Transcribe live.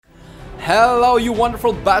Hello you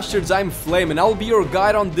wonderful bastards, I'm Flame and I'll be your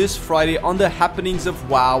guide on this Friday on the happenings of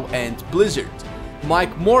WoW and Blizzard.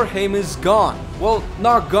 Mike Morhaime is gone. Well,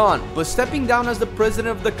 not gone, but stepping down as the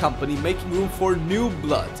president of the company, making room for new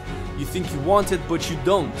blood. You think you want it, but you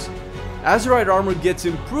don't. Azerite Armor gets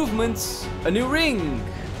improvements, a new ring,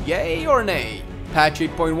 yay or nay? Patch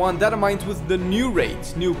 8.1 data mines with the new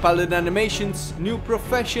raids, new paladin animations, new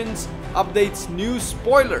professions, updates, new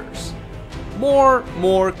spoilers.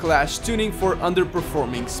 More class tuning for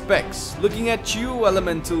underperforming specs. Looking at you,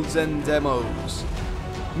 elementals and demos.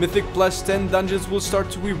 Mythic plus 10 dungeons will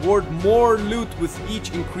start to reward more loot with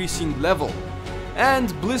each increasing level. And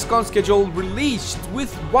BlizzCon schedule released,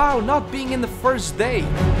 with WoW not being in the first day.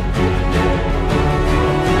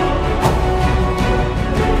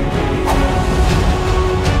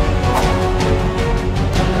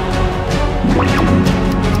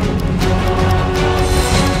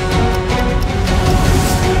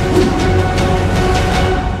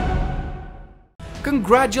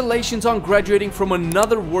 Congratulations on graduating from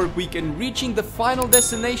another work week and reaching the final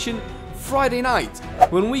destination Friday night,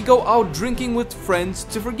 when we go out drinking with friends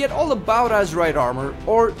to forget all about Azerite Armor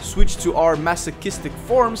or switch to our masochistic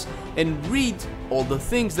forms and read all the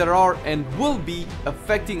things that are and will be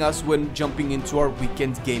affecting us when jumping into our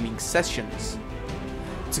weekend gaming sessions.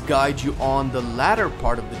 To guide you on the latter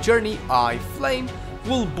part of the journey, I, Flame,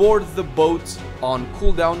 will board the boat on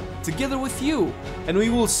cooldown together with you, and we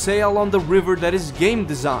will sail on the river that is game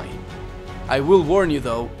design. I will warn you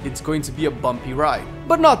though, it's going to be a bumpy ride,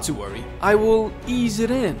 but not to worry, I will ease it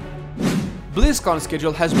in. BlizzCon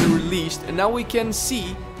schedule has been released and now we can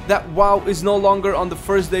see that WoW is no longer on the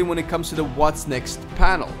first day when it comes to the What's Next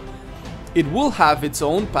panel. It will have its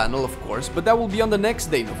own panel of course, but that will be on the next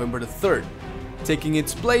day, November the 3rd. Taking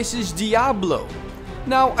its place is Diablo.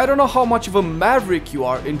 Now, I don't know how much of a maverick you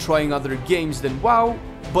are in trying other games than WoW,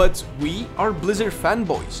 but we are Blizzard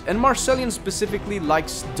fanboys, and Marcellian specifically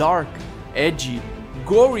likes dark, edgy,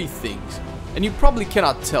 gory things, and you probably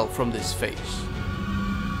cannot tell from this face.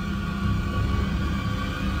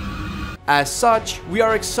 As such, we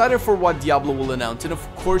are excited for what Diablo will announce, and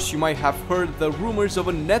of course you might have heard the rumors of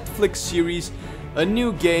a Netflix series, a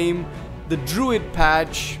new game, the Druid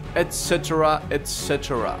patch, etc,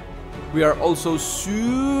 etc. We are also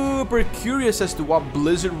super curious as to what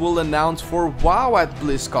Blizzard will announce for WoW at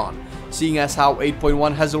BlizzCon, seeing as how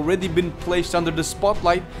 8.1 has already been placed under the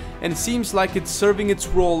spotlight and seems like it's serving its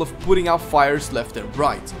role of putting out fires left and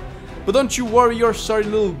right. But don't you worry your sorry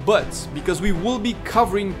little butts, because we will be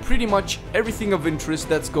covering pretty much everything of interest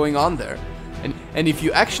that's going on there. And if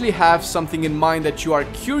you actually have something in mind that you are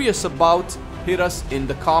curious about, hit us in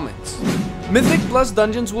the comments. Mythic Plus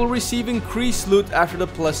dungeons will receive increased loot after the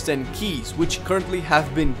plus 10 keys, which currently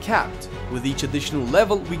have been capped. With each additional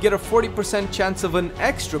level, we get a 40% chance of an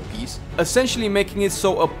extra piece, essentially making it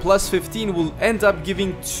so a plus 15 will end up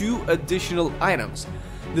giving 2 additional items.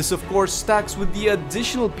 This of course stacks with the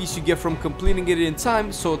additional piece you get from completing it in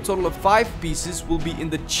time, so a total of 5 pieces will be in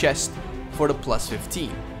the chest for the plus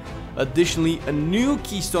 15. Additionally, a new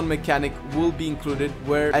keystone mechanic will be included,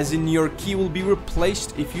 where as in your key will be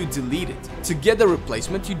replaced if you delete it. To get the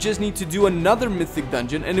replacement, you just need to do another mythic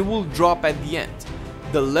dungeon and it will drop at the end.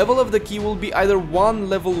 The level of the key will be either 1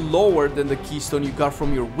 level lower than the keystone you got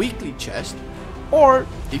from your weekly chest, or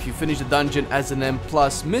if you finish the dungeon as an M+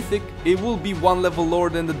 mythic, it will be 1 level lower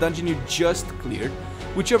than the dungeon you just cleared,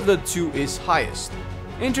 whichever the two is highest.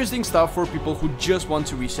 Interesting stuff for people who just want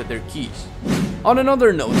to reset their keys. On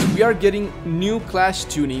another note, we are getting new class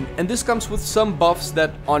tuning, and this comes with some buffs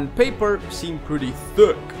that on paper seem pretty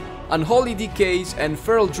thick. Unholy Decays and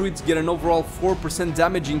Feral Druids get an overall 4%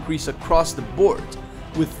 damage increase across the board,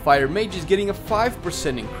 with Fire Mages getting a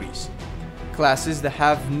 5% increase. Classes that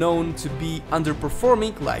have known to be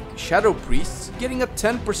underperforming, like Shadow Priests, getting a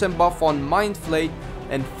 10% buff on Mind Flay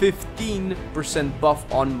and 15%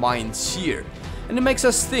 buff on Mind Seer. And it makes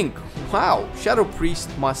us think, wow, Shadow Priest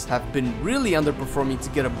must have been really underperforming to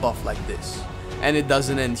get a buff like this. And it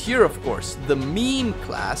doesn't end here of course, the Meme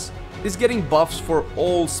class is getting buffs for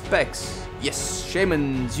all specs. Yes,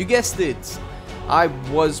 Shamans, you guessed it. I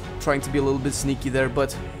was trying to be a little bit sneaky there,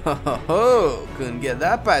 but couldn't get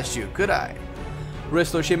that past you, could I?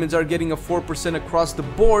 Resto Shamans are getting a 4% across the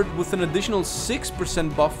board, with an additional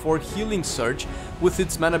 6% buff for Healing Surge, with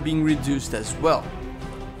its mana being reduced as well.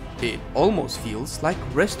 It almost feels like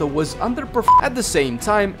Resto was underperforming. At the same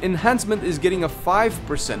time, Enhancement is getting a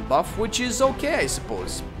 5% buff, which is okay I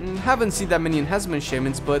suppose. Haven't seen that many Enhancement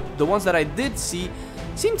Shamans, but the ones that I did see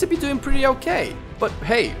seem to be doing pretty okay. But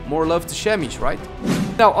hey, more love to Shamis, right?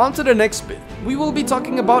 Now on to the next bit. We will be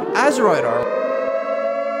talking about Azerite Armor.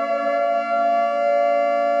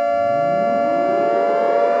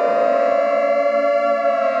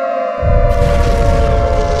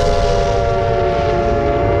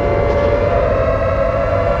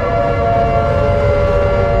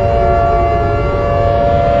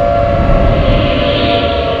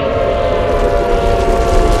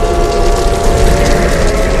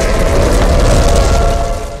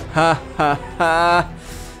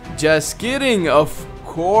 Just kidding. Of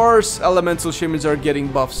course elemental shamans are getting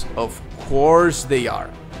buffs. Of course they are.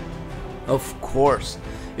 Of course.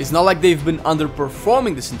 It's not like they've been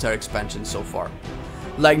underperforming this entire expansion so far.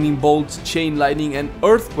 Lightning bolts, chain lightning and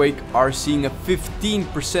earthquake are seeing a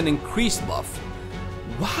 15% increased buff.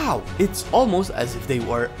 Wow, it's almost as if they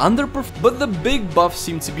were underperforming. But the big buffs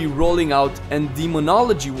seem to be rolling out, and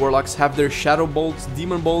demonology warlocks have their shadow bolts,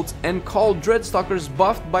 demon bolts and call dreadstalkers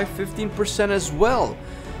buffed by 15% as well.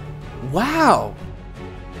 Wow.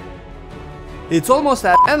 It's almost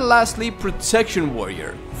at. And lastly, protection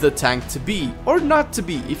warrior, the tank to be or not to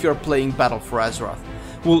be if you're playing Battle for Azeroth,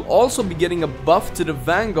 will also be getting a buff to the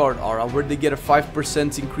Vanguard aura, where they get a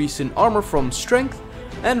 5% increase in armor from strength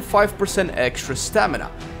and 5% extra stamina,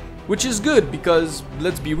 which is good because,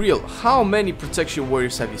 let's be real, how many protection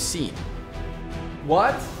warriors have you seen?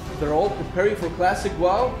 What? They're all preparing for classic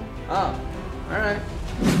WoW? Ah, alright.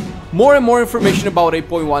 More and more information about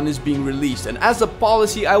 8.1 is being released, and as a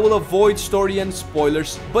policy I will avoid story and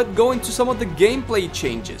spoilers, but go into some of the gameplay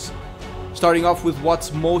changes. Starting off with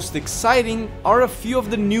what's most exciting are a few of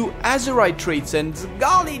the new Azerite traits, and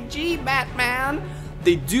golly gee Batman,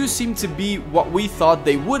 they do seem to be what we thought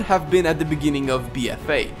they would have been at the beginning of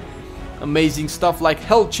BFA. Amazing stuff like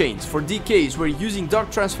Hell Chains for DKs, where using Dark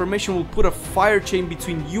Transformation will put a fire chain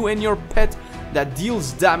between you and your pet that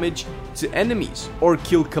deals damage to enemies, or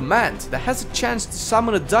Kill Command that has a chance to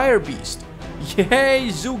summon a dire beast. Yay,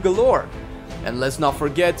 zoo galore! And let's not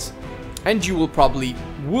forget, and you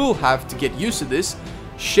will have to get used to this,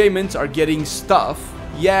 shamans are getting stuff.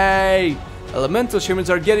 Yay! Elemental shamans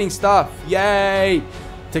are getting stuff. Yay!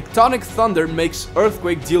 Tectonic Thunder makes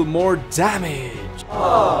Earthquake deal more damage.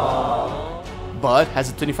 Aww. But has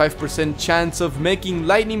a 25% chance of making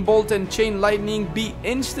Lightning Bolt and Chain Lightning be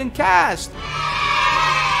instant cast.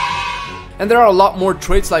 And there are a lot more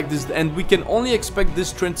traits like this, and we can only expect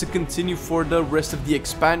this trend to continue for the rest of the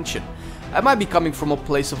expansion. I might be coming from a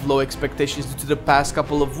place of low expectations due to the past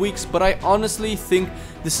couple of weeks, but I honestly think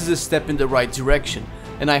this is a step in the right direction.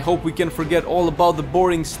 And I hope we can forget all about the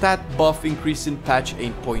boring stat buff increase in patch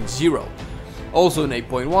 8.0. Also in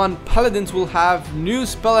 8.1, Paladins will have new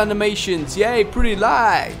spell animations. Yay, pretty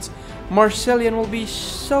light! Marcellian will be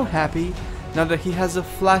so happy now that he has a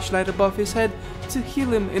flashlight above his head to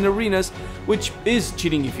heal him in arenas, which is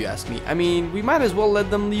cheating if you ask me. I mean, we might as well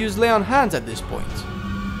let them use lay on hands at this point.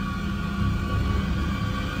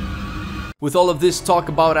 With all of this talk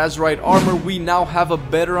about Azerite Armor, we now have a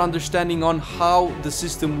better understanding on how the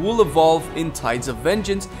system will evolve in Tides of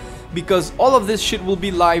Vengeance, because all of this shit will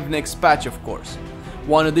be live next patch, of course.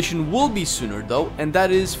 One addition will be sooner though, and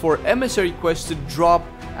that is for Emissary Quest to drop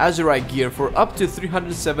Azerite gear for up to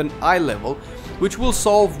 307 eye level, which will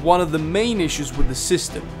solve one of the main issues with the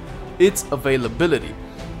system, its availability,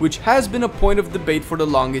 which has been a point of debate for the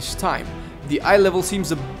longest time. The eye level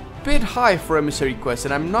seems a bit high for Emissary Quest,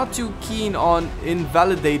 and I'm not too keen on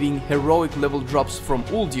invalidating heroic level drops from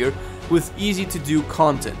Uldir with easy to do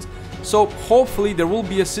content. So hopefully there will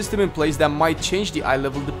be a system in place that might change the eye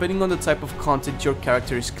level depending on the type of content your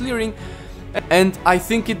character is clearing, and I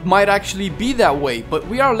think it might actually be that way, but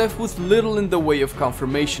we are left with little in the way of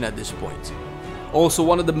confirmation at this point. Also,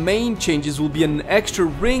 one of the main changes will be an extra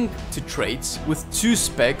ring to traits with 2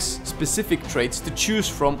 specific traits to choose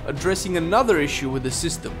from, addressing another issue with the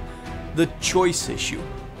system, the choice issue.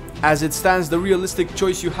 As it stands, the realistic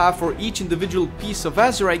choice you have for each individual piece of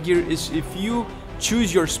Azerite gear is if you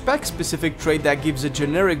choose your spec specific trait that gives a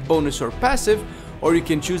generic bonus or passive, or you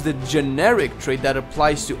can choose the generic trait that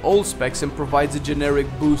applies to all specs and provides a generic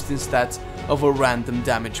boost in stats of a random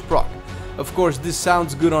damage proc. Of course, this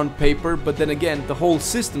sounds good on paper, but then again, the whole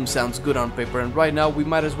system sounds good on paper, and right now we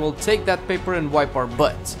might as well take that paper and wipe our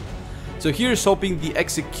butts. So here's hoping the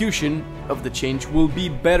execution of the change will be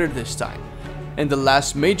better this time. And the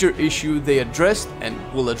last major issue they addressed, and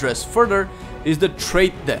will address further, is the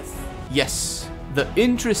trait death. Yes, the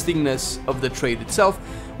interestingness of the trait itself,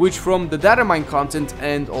 which from the data mine content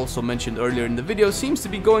and also mentioned earlier in the video seems to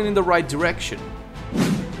be going in the right direction.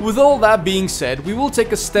 With all that being said, we will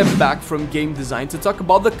take a step back from game design to talk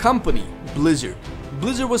about the company, Blizzard.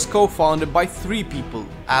 Blizzard was co-founded by 3 people,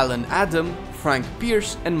 Alan Adam, Frank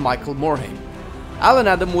Pierce and Michael Morhaime. Alan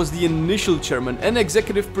Adam was the initial chairman and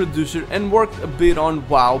executive producer and worked a bit on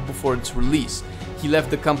WoW before its release. He left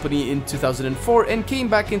the company in 2004 and came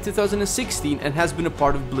back in 2016 and has been a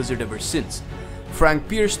part of Blizzard ever since. Frank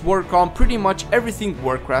Pierce worked on pretty much everything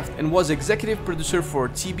Warcraft and was executive producer for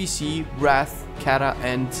TBC, Wrath, Kata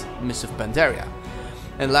and Mists of Pandaria.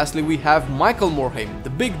 And lastly we have Michael Morhaime, the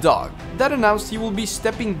big dog, that announced he will be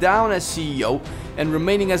stepping down as CEO and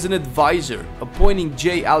remaining as an advisor, appointing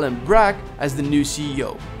J. Allen Brack as the new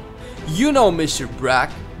CEO. You know Mr.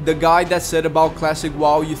 Brack, the guy that said about classic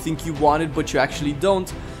WoW you think you want it but you actually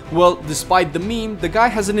don't. Well, despite the meme, the guy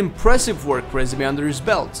has an impressive work resume under his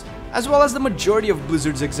belt, as well as the majority of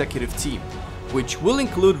Blizzard's executive team, which will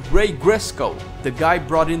include Ray Gresco, the guy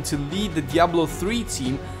brought in to lead the Diablo 3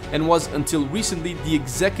 team and was until recently the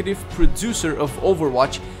executive producer of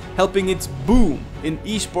Overwatch, helping its boom in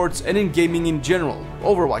esports and in gaming in general,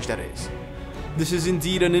 Overwatch that is. This is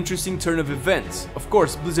indeed an interesting turn of events. Of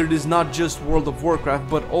course, Blizzard is not just World of Warcraft,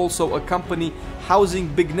 but also a company housing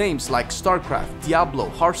big names like StarCraft, Diablo,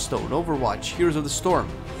 Hearthstone, Overwatch, Heroes of the Storm,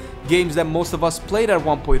 games that most of us played at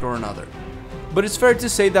one point or another. But it's fair to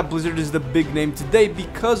say that Blizzard is the big name today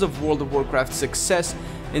because of World of Warcraft's success,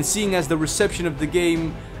 and seeing as the reception of the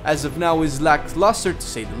game as of now is lackluster to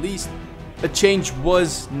say the least, a change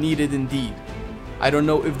was needed indeed. I don't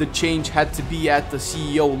know if the change had to be at the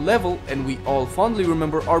CEO level, and we all fondly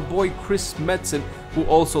remember our boy Chris Metzen, who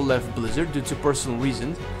also left Blizzard due to personal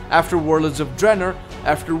reasons, after Warlords of Draenor,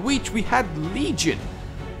 after which we had Legion,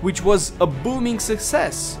 which was a booming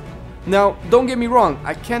success. Now, don't get me wrong,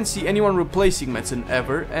 I can't see anyone replacing Metzen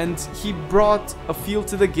ever, and he brought a feel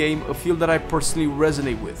to the game, a feel that I personally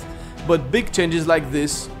resonate with. But big changes like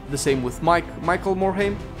this, the same with Michael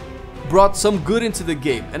Morhaime, brought some good into the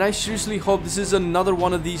game, and I seriously hope this is another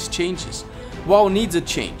one of these changes. WoW needs a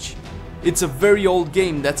change. It's a very old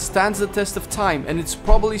game that stands the test of time, and it's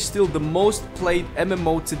probably still the most played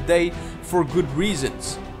MMO today for good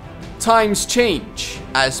reasons. Times change,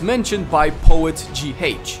 as mentioned by Poet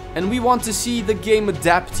GH, and we want to see the game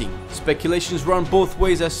adapting. Speculations run both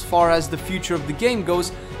ways as far as the future of the game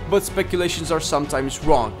goes, but speculations are sometimes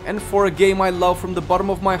wrong, and for a game I love from the bottom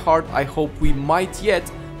of my heart, I hope we might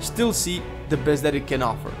yet still see the best that it can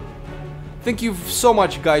offer. Thank you so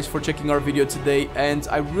much guys for checking our video today, and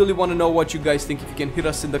I really want to know what you guys think. If you can hit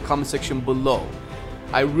us in the comment section below.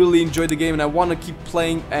 I really enjoyed the game and I want to keep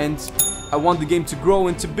playing, and I want the game to grow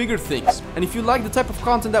into bigger things. And if you like the type of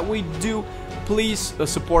content that we do, please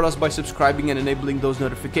support us by subscribing and enabling those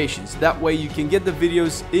notifications. That way you can get the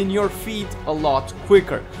videos in your feed a lot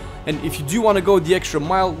quicker. And if you do want to go the extra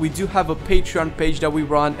mile, we do have a Patreon page that we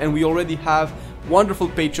run, and we already have wonderful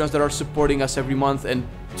patrons that are supporting us every month, and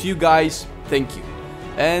to you guys, thank you,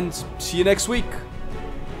 and see you next week.